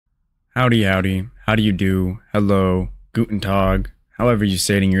Howdy, howdy. How do you do? Hello, guten tag, however you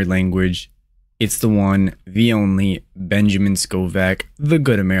say it in your language. It's the one, the only, Benjamin Scovach, the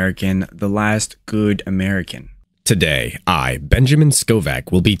good American, the last good American. Today, I, Benjamin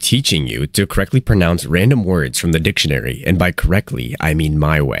Scovach, will be teaching you to correctly pronounce random words from the dictionary, and by correctly, I mean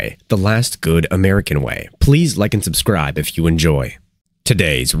my way, the last good American way. Please like and subscribe if you enjoy.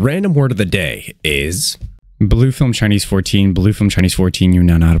 Today's random word of the day is... Blue Film Chinese 14, Blue Film Chinese 14, you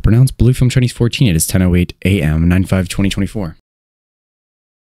now know how to pronounce Blue Film Chinese 14. It is 10:08 a.m., 9/5/2024.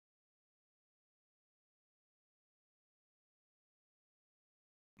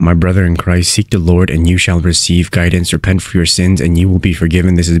 My brother in Christ, seek the Lord, and you shall receive guidance. Repent for your sins, and you will be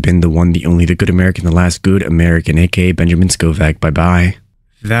forgiven. This has been the one, the only, the good American, the last good American, aka Benjamin Scovach. Bye-bye.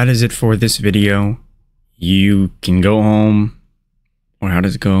 That is it for this video. You can go home. Or how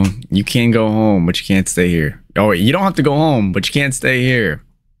does it go? You can go home, but you can't stay here. Oh, wait, you don't have to go home, but you can't stay here.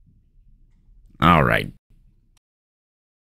 All right.